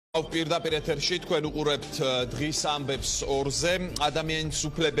პირდაპირ ეთერში თქვენ უყურებთ დღის ამბებს ორზე ადამიანის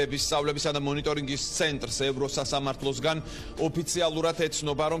უფლებების სწავლებისა და მონიტორინგის ცენტრს ევროსასამართლოსგან ოფიციალურად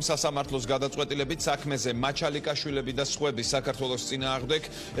ეცნობა რომ სასამართლოს გადაწყვეტილებით საქმეზე მაჩალიკაშვილები და სხვები საქართველოს წინააღმდეგ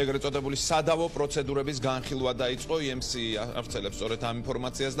ეგრეთ წოდებული სადავო პროცედურების განხილვა დაიწყო EMC-ი აღწევს სწორედ ამ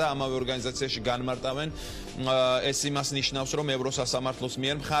ინფორმაციას და ამავე ორგანიზაციაში განმარტავენ ეს იმას ნიშნავს რომ ევროსასამართლოს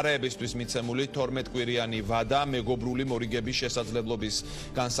მიერ მხარეებისთვის მიცემული 12 კვირიანი ვადა მეგობრული მორიგების შესაძლებლობის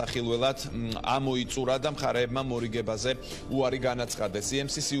განსახილველად ამოიწურა და მხარეებმა მორიგებაზე უარი განაცხადეს.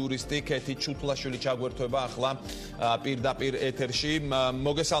 EMC-ს იურისტი ქეთი ჩუთლაშვილი ჩაგვერთვება ახლა პირდაპირ ეთერში.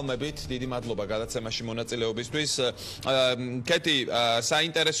 მოგესალმებით, დიდი მადლობა გადაცემაში მონაწილეობისთვის. ქეთი,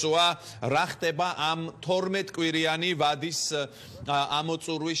 საინტერესოა რა ხდება ამ 12 კვირიანი ვადის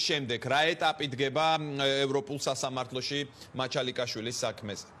ამოწურვის შემდეგ. რა ეტაპი დგება ევროპულ სასამართლოში მაჩალიკაშვილის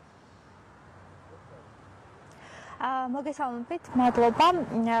საქმეზე? მოგესალმებით, მადლობა.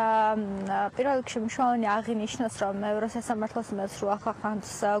 პირველ რიგში მნიშვნელოვანი აღინიშნოს, რომ ევროსასამართლოს მიერ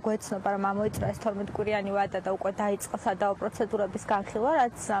ახახანს გვეცნობა, რომ ამოიწურა ეს 12 კვირიანი ვადა და უკვე დაიწყო სადავო პროცედურების განხილვა,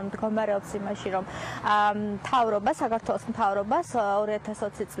 რაც მდგომარეობს იმაში, რომ მთავრობა, საქართველოს მთავრობას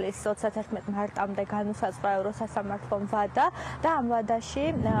 2020 წლის 31 მარტამდე განუსაზღვრა ევროსასამართლომ ვადა და ამ ვადაში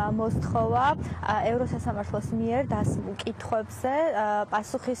მოსთხოვა ევროსასამართლოს მიერ დასმულ კითხვებზე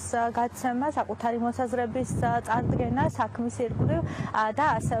პასუხის გაცემა, საკუთარი მოსაზრების წარდგენა საქმის ირგვლივ და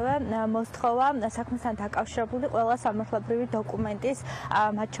ასევე მოსთხოვა საქმესთან დაკავშირებული ყველა სამართლებრივი დოკუმენტის,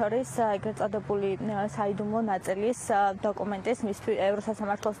 მათ შორის ეგრეთ წოდებული საიდუმლო ნაწილის დოკუმენტის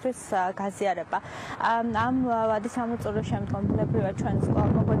ევროსასამართლოსთვის გაზიარება. ამ ვადის ამოწურვის შემდგომ ბუნებრივად ჩვენს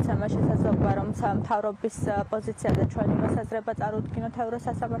მოგვეცემა შესაძლებლობა, რომ მთავრობის პოზიცია და ჩვენი მოსაზრება წარუდგინოთ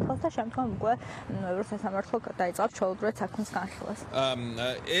ევროსასამართლოს და შემდგომ უკვე ევროსასამართლო დაიწყებს ჩვეულებრივად საქმის განხილვას.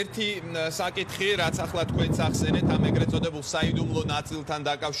 ერთი საკითხი, რაც ახლა თქვენც ახსენეთ ამ ეგრეთ წოდებულ საიდუმლო ნაწილთან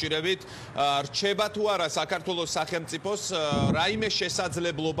დაკავშირებით, რჩება თუ არა საქართველოს სახელმწიფოს რაიმე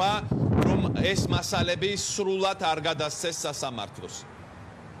შესაძლებლობა, რომ ეს მასალები სრულად არ გადასცეს სასამართლოს?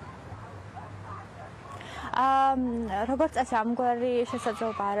 როგორც წესი, ამგვარი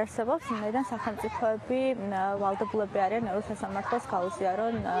შესაძლებლობა არ არსებობს, ვინაიდან სახელმწიფოები ვალდებულები არიან ევროსასამართლოს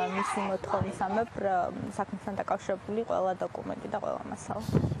გაუზიარონ მისი მოთხოვნისამებრ საქმესთან დაკავშირებული ყველა დოკუმენტი და ყველა მასალა.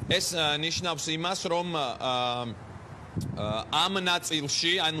 ეს ნიშნავს იმას, რომ ამ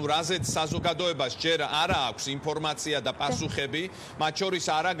ნაწილში, ანუ რაზეც საზოგადოებას ჯერ არ აქვს ინფორმაცია და პასუხები, მათ შორის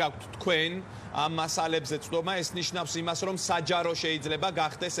არა გაქვთ თქვენ ამ მასალებზე ცნობა, ეს ნიშნავს იმას, რომ საჯარო შეიძლება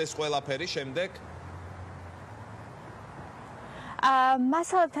გახდეს ეს ყველაფერი შემდეგ?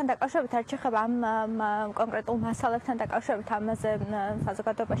 მასალებთან დაკავშირებით არ შეხება ამ კონკრეტულ მასალებთან დაკავშირებით ამაზე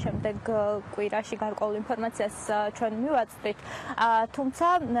საზოგადოება შემდეგ კვირაში გარკვეულ ინფორმაციას ჩვენ მივაწვდით. თუმცა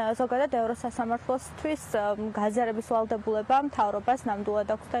ზოგადად ევროსასამართლოსთვის გაზიარების ვალდებულება მთავრობას ნამდვილად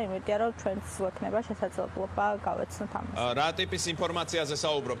აქვს და იმედია, რომ ჩვენც გვექნება შესაძლებლობა გავეცნოთ ამას. რა ტიპის ინფორმაციაზე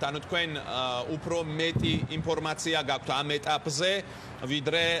საუბრობთ? ანუ თქვენ უფრო მეტი ინფორმაცია გაქვთ ამ ეტაპზე,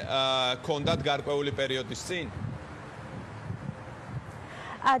 ვიდრე ჰქონდათ გარკვეული პერიოდის წინ?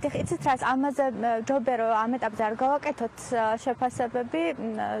 იცით რა, ამაზე ჯობია რომ ამ ეტაპზე არ გავაკეთოთ შეფასებები,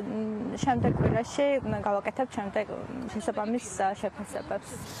 შემდეგ კვირაში გავაკეთებთ შემდეგ შესაბამის შეფასებებს.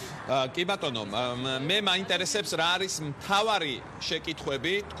 კი ბატონო, მე მაინტერესებს რა არის მთავარი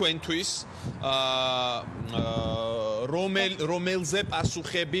შეკითხვები თქვენთვის, რომელზე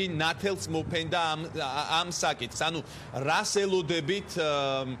პასუხები ნათელს მოფენდა ამ საკითხს. ანუ რას ელოდებით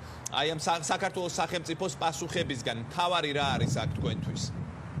აი ამ საქართველოს სახელმწიფოს პასუხებისგან? მთავარი რა არის აქ თქვენთვის?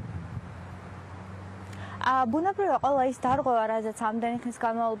 ბუნებრივია ყველა ის დარღვევა, რაზეც ამდენი ხნის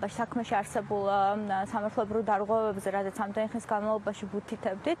განმავლობაში საქმეში არსებულ სამართლებრივ დარღვევებზე, რაზეც ამდენი ხნის განმავლობაში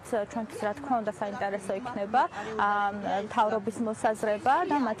ვუთითებდით, ჩვენთვის რა თქმა უნდა საინტერესო იქნება მთავრობის მოსაზრება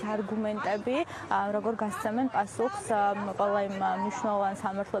და მათი არგუმენტები, როგორ გასცემენ პასუხს ყველა იმ მნიშვნელოვან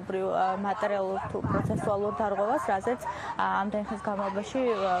სამართლებრივ მატერიალურ თუ პროცესუალურ დარღვევას, რაზეც ამდენი ხნის განმავლობაში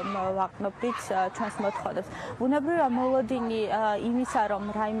ვაყნობდით ჩვენს მოთხოვნებს. ბუნებრივია მოლოდინი იმისა, რომ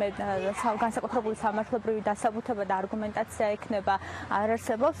რაიმე განსაკუთრებული სამართლებრივი დასაბუთება და არგუმენტაცია ექნება არ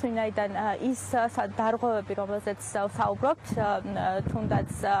არსებობს, ვინაიდან ის დარღვევები, რომელზეც საუბრობთ,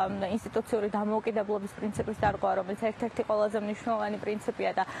 თუნდაც ინსტიტუციური დამოუკიდებლობის პრინციპის დარღვევა, რომელიც ერთ-ერთი ყველაზე მნიშვნელოვანი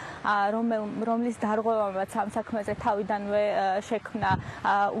პრინციპია და რომლის დარღვევამაც ამ საქმეზე თავიდანვე შექმნა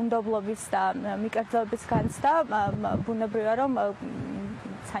უნდობლობის და მიკერძოების განცდა, ბუნებრივია, რომ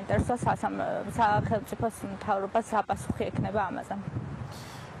საინტერესო სახელმწიფოს მთავრობას საპასუხი ექნება ამაზე.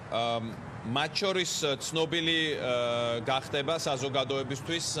 მათ შორის ცნობილი გახდება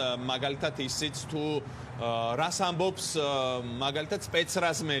საზოგადოებისთვის მაგალითად ისიც თუ რას ამბობს მაგალითად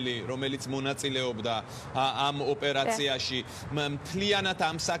სპეცრაზმელი, რომელიც მონაწილეობდა ამ ოპერაციაში, მთლიანად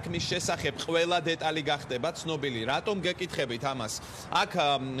ამ საქმის შესახებ ყველა დეტალი გახდება ცნობილი. რატომ გეკითხებით ამას? აქ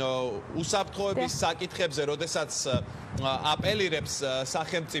უსაფრთხოების საკითხებზე, როდესაც აპელირებს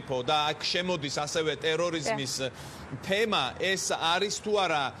სახელმწიფო და აქ შემოდის ასევე ტერორიზმის თემა, ეს არის თუ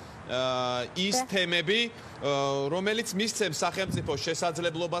არა ის თემები, რომელიც მისცემს სახელმწიფოს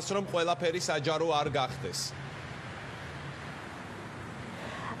შესაძლებლობას, რომ ყველაფერი საჯარო არ გახდეს.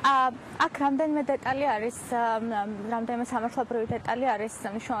 აქ რამდენიმე დეტალი არის, რამდენიმე სამართლებრივი დეტალი არის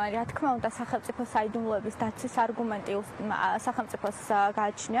მნიშვნელოვანი. რა თქმა უნდა, სახელმწიფოს საიდუმლოების დაცვის არგუმენტი სახელმწიფოს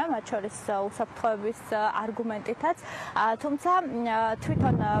გააჩნია, მათ შორის უსაფრთხოების არგუმენტითაც, თუმცა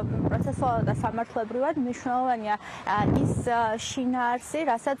თვითონ პროცესუალურად და სამართლებრივად მნიშვნელოვანია ის შინაარსი,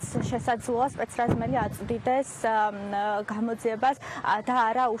 რასაც შესაძლოა სპეცრაზმელი აწვდიდეს გამოძიებას და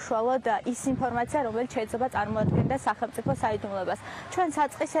არა უშუალოდ ის ინფორმაცია, რომელიც შეიძლება წარმოადგენდეს სახელმწიფოს საიდუმლოებას. ჩვენ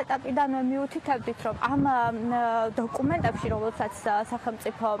საწყის ეტაპიდან მივუთითებდით, რომ ამ დოკუმენტებში, რომელსაც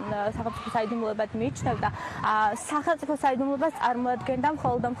სახელმწიფო საიდუმლოებად მიიჩნევდა, სახელმწიფო საიდუმლოებას წარმოადგენდა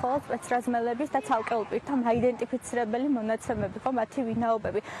მხოლოდ სპეცრაზმელების და ცალკეულ პირთა მაიდენტიფიცირებელი მონაცემები, ხო, მათი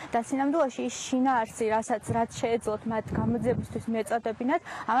ვინაობები. და სინამდვილეში ის შინაარსი, რაც შეეძლოთ მათ გამოძიებისთვის მიეწოდებინათ,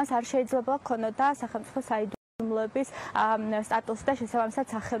 ამას არ შეიძლება ჰქონოდა სახელმწიფო საიდუმლოების სტატუსი და შესაბამისად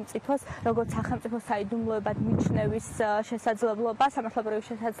სახელმწიფოს, როგორც სახელმწიფო საიდუმლოებად მიჩნევის შესაძლებლობა, სამართლებრივი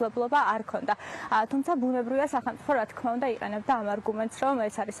შესაძლებლობა არ ჰქონდა. თუმცა ბუნებრივია სახელმწიფო, რა თქმა უნდა, იყენებდა ამ არგუმენტს, რომ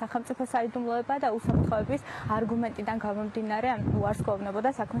ეს არის სახელმწიფო საიდუმლოება და უსაფრთხოების არგუმენტიდან გამომდინარე უარს გვეუბნებოდა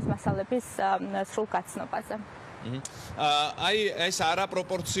საქმის მასალების სრულ გაცნობაზე. აი ეს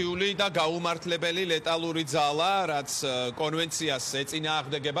არაპროპორციული და გაუმართლებელი ლეტალური ძალა, რაც კონვენციას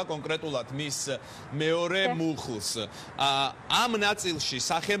ეწინააღმდეგება კონკრეტულად მის მეორე მუხლს. ამ ნაწილში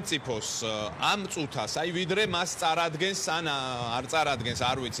სახელმწიფოს ამ წუთას, აი ვიდრე მას წარადგენს ან არ წარადგენს,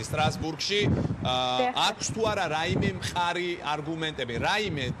 არ ვიცი, სტრასბურგში აქვს თუ არა რაიმე მყარი არგუმენტები,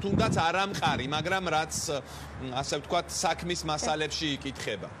 რაიმე თუნდაც არა მყარი, მაგრამ რაც ასე ვთქვათ საქმის მასალებში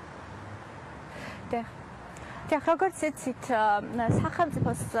იკითხება. როგორც იცით,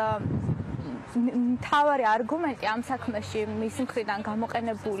 სახელმწიფოს მთავარი არგუმენტი ამ საქმეში მის მხრიდან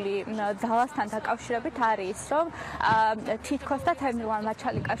გამოყენებული ძალასთან დაკავშირებით არის, რომ თითქოს და თემირლან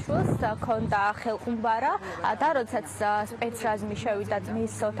მაჩალიკაშვილს ჰქონდა ხელყუმბარა და როდესაც სპეცრაზმი შევიდა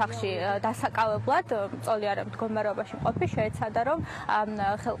მის ოთახში დასაკავებლად, მწოლიარე მდგომარეობაში მყოფი, შეეცადა, რომ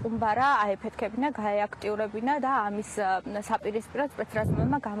ხელყუმბარა აეფეთქებინა, გაეაქტიურებინა და ამის საპირისპიროდ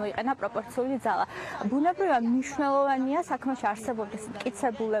სპეცრაზმებმა გამოიყენა პროპორციული ძალა. ბუნებრივია მნიშვნელოვანია საქმეში არსებობის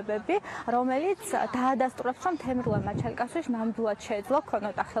მტკიცებულებები, რომელიც დაადასტურებს, რომ თემირლან მაჩალიკაშვილს ნამდვილად შეეძლო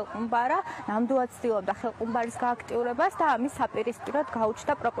ჰქონოდა ხელყუმბარა, ნამდვილად ცდილობდა ხელყუმბარის გააქტიურებას და ამის საპირისპიროდ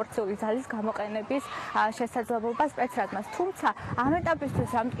გაუჩნდა პროპორციული ძალის გამოყენების შესაძლებლობა სპეცრაზმას. თუმცა ამ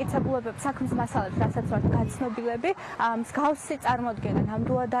ეტაპისთვის ამ მტკიცებულებებს საქმის მასალებს, რასაც ვართ გაცნობილები, მსგავსი წარმოდგენა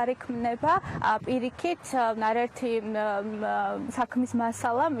ნამდვილად არ იქმნება. პირიქით, არაერთი საქმის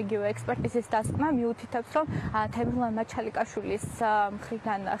მასალა, იგივე ექსპერტიზის დასკვნა მიუთითებს, რომ თემირლან მაჩალიკაშვილის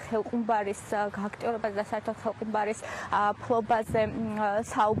მხრიდან ხელყუმბარის გააქტიურებაზე და საერთოდ ხელყუმბარის ფლობაზე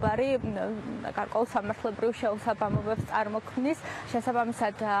საუბარი გარკვეულ სამართლებრივ შეუსაბამობებს წარმოქმნის.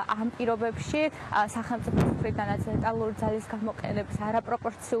 შესაბამისად, ამ პირობებში სახელმწიფოს მხრიდანაც ლეტალური ძალის გამოყენების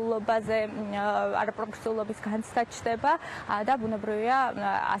არაპროპორციულობის განცდა ჩნდება და ბუნებრივია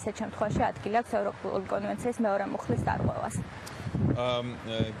ასეთ შემთხვევაში ადგილი აქვს ევროპული კონვენციის მეორე მუხლის დარღვევას.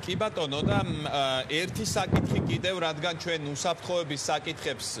 კი ბატონო, და ერთი საკითხი კიდევ, რადგან ჩვენ უსაფრთხოების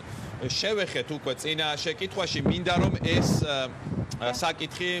საკითხებს შევეხეთ უკვე წინა შეკითხვაში, მინდა რომ ეს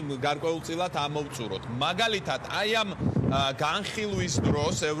საკითხი გარკვეულწილად ამოვწუროთ. მაგალითად, აი ამ განხილვის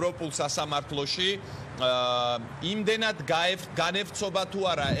დროს ევროპულ სასამართლოში იმდენად განევცობა თუ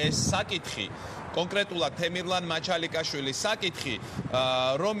არა ეს საკითხი, კონკრეტულად თემირლან მაჩალიკაშვილის საკითხი,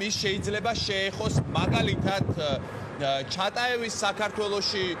 რომ ის შეიძლება შეეხოს მაგალითად ჩატაევის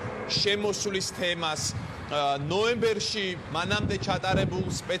საქართველოში შემოსვლის თემას, ნოემბერში მანამდე ჩატარებულ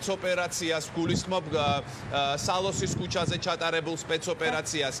სპეცოპერაციას, გულისხმობ სალოსის ქუჩაზე ჩატარებულ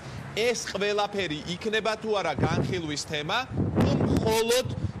სპეცოპერაციას, ეს ყველაფერი იქნება თუ არა განხილვის თემა, თუ მხოლოდ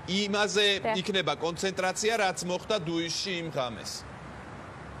იმაზე იქნება კონცენტრაცია, რაც მოხდა დუისში იმ ღამეს.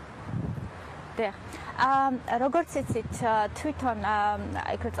 როგორც იცით, თვითონ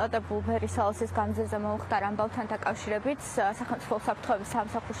ეგრეთ წოდებულ ვერისალოსის განძეზე მომხდარ ამბავთან დაკავშირებით სახელმწიფო უსაფრთხოების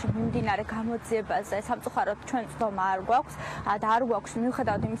სამსახურში მიმდინარე გამოძიებაზე სამწუხაროდ ჩვენ წვდომა არ გვაქვს და არ გვაქვს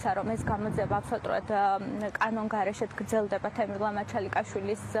მიუხედავად იმისა, რომ ეს გამოძიება აბსოლუტურად კანონგარეშედ გრძელდება თემირლან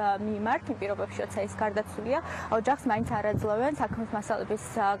მაჩალიკაშვილის მიმართ, იმ პირობებში, როცა ის გარდაცვლილია, ოჯახს მაინც არ აძლევენ საქმის მასალების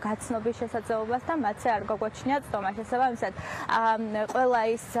გაცნობის შესაძლებლობას და მათზე არ გაგვაჩნია წვდომა. შესაბამისად, ყველა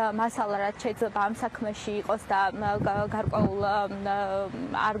ის მასალა, რაც შეიძლება ამ საქმეში იყოს და გარკვეულ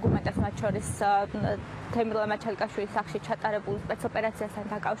არგუმენტებს მათ შორის თემირლან მაჩალიკაშვილის სახში ჩატარებულ სპეცოპერაციასთან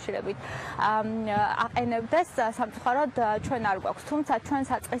დაკავშირებით აყენებდეს, სამწუხაროდ ჩვენ არ გვაქვს. თუმცა ჩვენ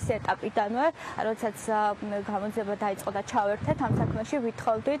საწყისი ეტაპიდანვე, როდესაც გამოძიება დაიწყო და ჩავერთეთ ამ საქმეში,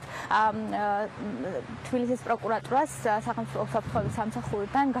 ვითხოვდით თბილისის პროკურატურას სახელმწიფო უსაფრთხოების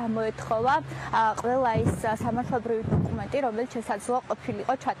სამსახურიდან გამოეთხოვა ყველა ის სამართლებრივი დოკუმენტი, რომელიც შესაძლოა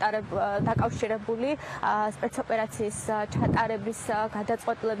ყოფილიყო დაკავშირებული სპეცოპერაციის ჩატარების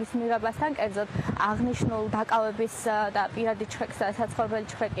გადაწყვეტილების მიღებასთან, კერძოდ აღნიშნულ დაკავების და პირადი ჩხრეკის და საცხოვრებელი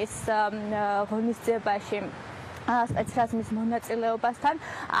ჩხრეკის ღონისძიებაში სპეცრაზმის მონაწილეობასთან,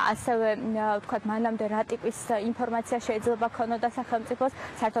 ასევე ვთქვათ, მანამდე რა ტიპის ინფორმაცია შეიძლება ქონოდა სახელმწიფოს,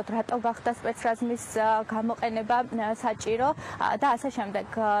 საერთოდ რატო გახდა სპეცრაზმის გამოყენება საჭირო და ასე შემდეგ.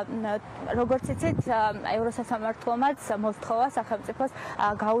 როგორც იცით, ევროსასამართლომაც მოსთხოვა სახელმწიფოს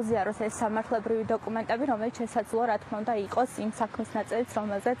გაუზიაროს ეს სამართლებრივი დოკუმენტები, რომელიც შესაძლოა, რა თქმა უნდა, იყოს იმ საქმის ნაწილიც,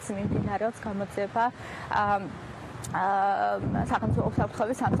 რომელზეც მიმდინარეობს გამოძიება სახელმწიფო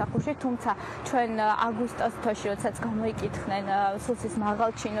უსაფრთხოების სამსახურში, თუმცა ჩვენ აგვისტოს თვეში, როდესაც გამოიკითხნენ სულსის მაღალ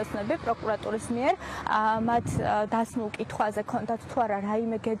ჩინოსნები პროკურატურის მიერ, მათ დასმულ კითხვაზე ჰქონდათ თუ არა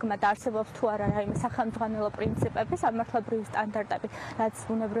რაიმე გეგმა და არსებობს თუ არა რაიმე სახელმძღვანელო პრინციპები, სამართლებრივი სტანდარტები, რაც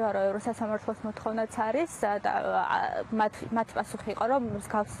ბუნებრივია, რომ ევროსასამართლოს მოთხოვნაც არის და მათი პასუხი იყო, რომ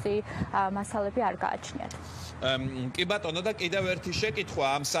მსგავსი მასალები არ გააჩნიათ. კი ბატონო და კიდევ ერთი შეკითხვა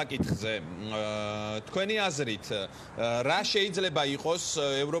ამ საკითხზე. თქვენი აზრით, რა შეიძლება იყოს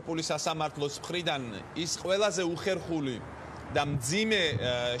ევროპული სასამართლოს მხრიდან ის ყველაზე უხერხული და მძიმე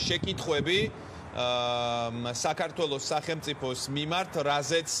შეკითხვები საქართველოს სახელმწიფოს მიმართ,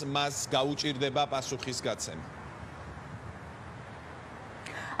 რაზეც მას გაუჭირდება პასუხისგაცემა?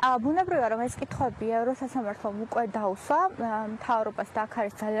 ბუნებრივია, რომ ეს კითხვები ევროსასამართლომ უკვე დაუსვა, მთავრობას და აქ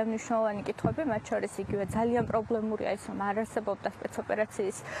არის ძალიან მნიშვნელოვანი კითხვები, მათ შორის იგივე ძალიან პრობლემურია ის, რომ არ არსებობდა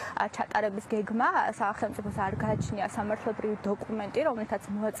სპეცოპერაციის ჩატარების გეგმა, სახელმწიფოს არ გააჩნია სამართლებრივი დოკუმენტი, რომელთაც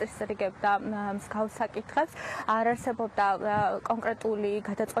მოაწესრიგებდა მსგავს საკითხებს, არ არსებობდა კონკრეტული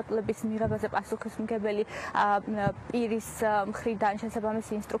გადაწყვეტილების მიღებაზე პასუხისმგებელი პირის მხრიდან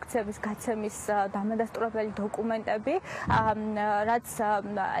შესაბამისი ინსტრუქციების გაცემის დამადასტურებელი დოკუმენტები, რაც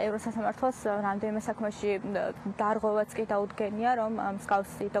ევროსასამართლოს რამდენიმე საქმეში დარღვევაც კი დაუდგენია, რომ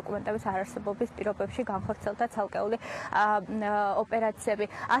მსგავსი დოკუმენტების არარსებობის პირობებში განხორციელდა ცალკეული ოპერაციები.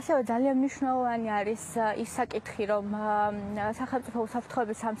 ასევე ძალიან მნიშვნელოვანი არის ის საკითხი, რომ სახელმწიფო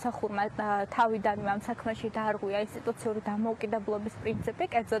უსაფრთხოების სამსახურმა თავიდანვე ამ საქმეში დაარღვია ინსტიტუციური დამოუკიდებლობის პრინციპი,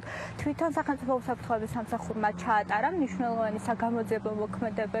 კერძოდ თვითონ სახელმწიფო უსაფრთხოების სამსახურმა ჩაატარა მნიშვნელოვანი საგამოძიებო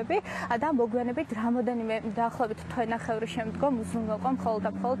მოქმედებები და მოგვიანებით რამოდენიმე დაახლოებით თვენახევრის შემდგომ უზრუნველყო მხოლოდ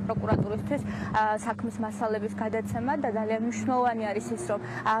და მხოლოდ პროკურატურისთვის საქმის მასალების გადაცემა და ძალიან მნიშვნელოვანი არის ის, რომ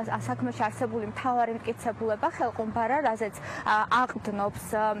საქმეში არსებული მთავარი მტკიცებულება ხელყუმბარა, რაზეც აღდნობს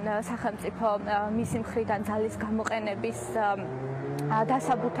სახელმწიფო მისი მხრიდან ძალის გამოყენების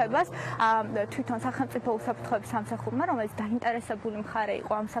დასაბუთებას თვითონ სახელმწიფო უსაფრთხოების სამსახურმა, რომელიც დაინტერესებული მხარე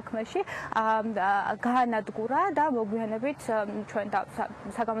იყო ამ საქმეში, გაანადგურა და მოგვიანებით ჩვენ და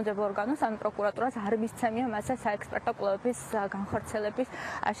საგამოძიებო ორგანოს, ანუ პროკურატურას არ მისცემია მასზე საექსპერტო კვლევების განხორციელების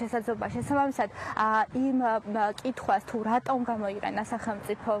შესაძლებლობა. შესაბამისად, იმ კითხვას თუ რატომ გამოიყენა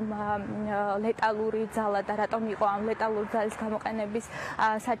სახელმწიფომ ლეტალური ძალა და რატომ იყო ამ ლეტალური ძალის გამოყენების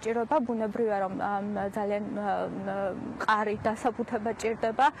საჭიროება, ბუნებრივია, რომ ძალიან მყარი დასაბუთება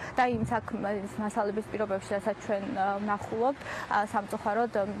ჭირდება და იმ საქმის მასალების პირობებში, რასაც ჩვენ ვნახულობთ,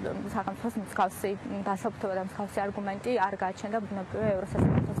 სამწუხაროდ სახელმწიფოს მსგავსი დასაბუთება და მსგავსი არგუმენტი არ გააჩნდა, ბუნებრივია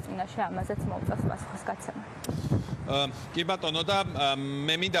ევროსასამართლოს წინაშე ამაზეც მოუწევს პასუხისგაცემა. კი ბატონო და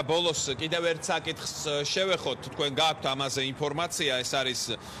მე მინდა ბოლოს კიდევ ერთ საკითხს შევეხოთ, თქვენ გაქვთ ამაზე ინფორმაცია, ეს არის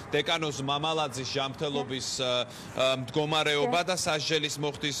დეკანოზ მამალაძის ჯანმრთელობის მდგომარეობა და სასჯელის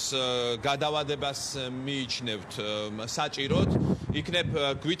მოხდის გადავადებას მიიჩნევთ საჭიროდ. იქნებ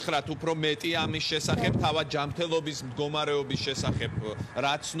გვითხრათ უფრო მეტი ამის შესახებ, თავად ჯანმრთელობის მდგომარეობის შესახებ,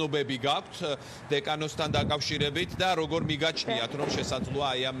 რა ცნობები გაქვთ დეკანოზთან დაკავშირებით და როგორ მიგაჩნიათ, რომ შესაძლოა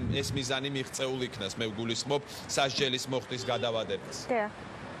აი ამ ეს მიზანი მიღწეულ იქნას, მე ვგულისხმობ სასჯელის მოხდის გადავადებას.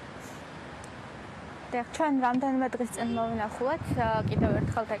 ჩვენ რამდენიმე დღის წინ მოვინახულეთ კიდევ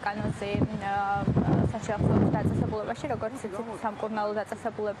ერთხელ დეკანოზი საშუალების დაწესებულებაში, როგორც იცით, სამკურნალო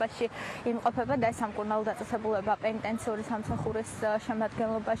დაწესებულებაში იმყოფება და ეს სამკურნალო დაწესებულება პენიტენციური სამსახურის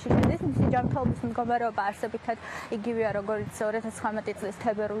შემადგენლობაში შედის. მისი ჯანმრთელობის მდგომარეობა არსებითად იგივეა, როგორც 2019 წლის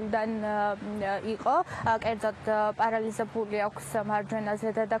თებერვლიდან იყო. კერძოდ პარალიზებული აქვს მარჯვენა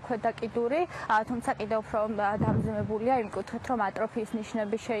ზედა და ქვედა კიდური, თუმცა კიდევ უფრო დამძიმებულია იმ კუთხით, რომ ატროფიის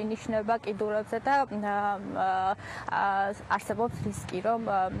ნიშნები შეინიშნება კიდურებზე და არსებობს რისკი, რომ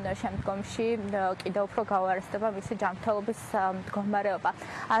შემდგომში კიდევ უფრო გაუარესდება მისი ჯანმრთელობის მდგომარეობა.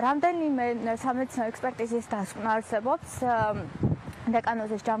 რამდენიმე სამედიცინო ექსპერტიზის დასკვნა არსებობს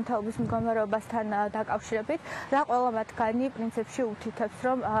დეკანოზის ჯანმრთელობის მდგომარეობასთან დაკავშირებით, რა ყველა მათგანი პრინციპში უთითებს,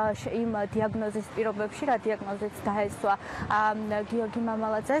 რომ იმ დიაგნოზის პირობებში, რა დიაგნოზიც დაესვა გიორგი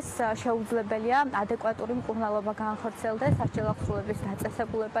მამალაძეს, შეუძლებელია ადეკვატური მკურნალობა განხორციელდეს სასჯელახსრულების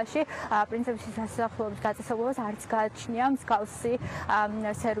დაწესებულებაში. პრინციპში სასჯელახსრულების დაწესებულებას არც გააჩნია მსგავსი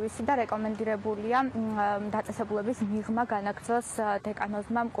სერვისი და რეკომენდირებულია დაწესებულების მიღმა განაგრძოს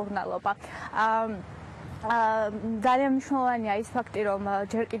დეკანოზმა მკურნალობა. ძალიან მნიშვნელოვანია ის ფაქტი, რომ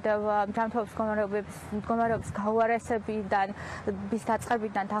ჯერ კიდევ ჯანმრთელობის მდგომარეობის გაუარესებიდან, bis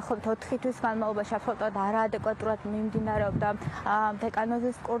დაწყებიდან დაახლოებით 4 თვის განმავლობაში აბსოლუტურად არაადეკვატურად მიმდინარეობდა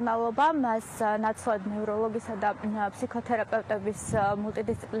დეკანოზის მკურნალობა. მას ნაცვლად ნევროლოგისა და ფსიქოთერაპევტების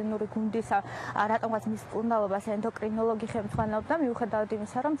მულტიდისციპლინური გუნდის რატომღაც მის მკურნალობას ენდოკრინოლოგი ხელმძღვანელობდა, მიუხედავად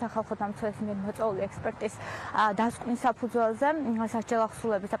იმისა, რომ სახალხო დამცველის მიერ მოწვეული ექსპერტის დასკვნის საფუძველზე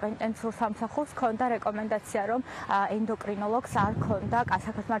სასჯელახსრულების და პენიტენციურ სამსახურს ჰქონდა რეკომენდაცია, რომ ენდოკრინოლოგს არ ჰქონდა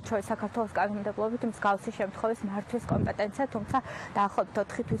მათ შორის საქართველოს კანონმდებლობით მსგავსი შემთხვევის მართვის კომპეტენცია, თუმცა დაახლოებით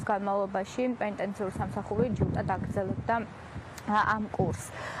 4 თვის განმავლობაში პენიტენციური სამსახური ჯიუტად აგრძელებდა ამ კურსს.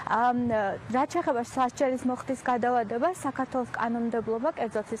 რაც შეეხება სასჯელის მოხდის გადავადებას, საქართველოს კანონმდებლობა,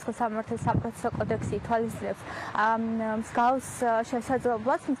 კერძოდ სისხლის სამართლის საპროცესო კოდექსი ითვალისწინებს მსგავს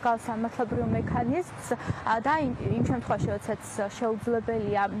შესაძლებლობას, მსგავს სამართლებრივ მექანიზმს და იმ შემთხვევაში, როდესაც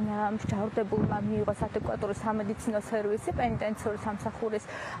შეუძლებელია მსჯავრდებულმა მიიღოს ადეკვატური სამედიცინო სერვისი პენიტენციური სამსახურის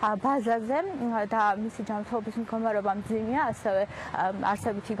ბაზაზე და მისი ჯანმრთელობის მდგომარეობა მძიმეა, ასევე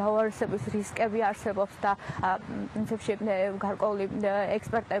არსებითი გაუარესების რისკები არსებობს და პრინციპში გარკვეული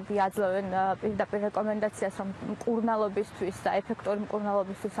ექსპერტები აძლევენ პირდაპირ რეკომენდაციას, რომ მკურნალობისთვის და ეფექტური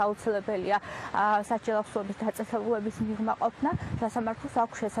მკურნალობისთვის აუცილებელია სასჯელახსრულების დაწესებულების მიღმა ყოფნა. სასამართლოს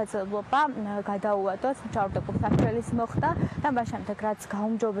აქვს შესაძლებლობა გადაუადოს მსჯავრდებულ სასჯელის მოხდა და მას შემდეგ, რაც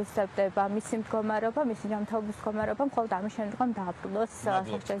გაუმჯობესდება მისი მდგომარეობა, მისი ჯანმრთელობის მდგომარეობა, მხოლოდ ამის შემდგომ დააბრუნოს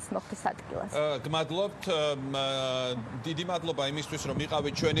სასჯელის მოხდის ადგილას. გმადლობთ. დიდი მადლობა იმისთვის, რომ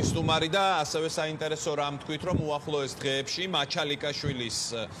იყავით ჩვენი სტუმარი და ასევე საინტერესო რამ თქვით, რომ უახლოეს დღეებში მაჩალიკაშვილის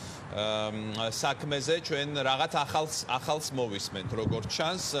საქმეზე ჩვენ რაღაც ახალს მოვისმენთ, როგორც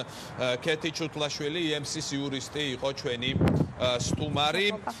ჩანს. ქეთი ჩუთლაშვილი, EMC-ს იურისტი იყო ჩვენი სტუმარი.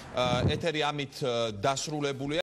 ეთერი ამით დასრულებულია.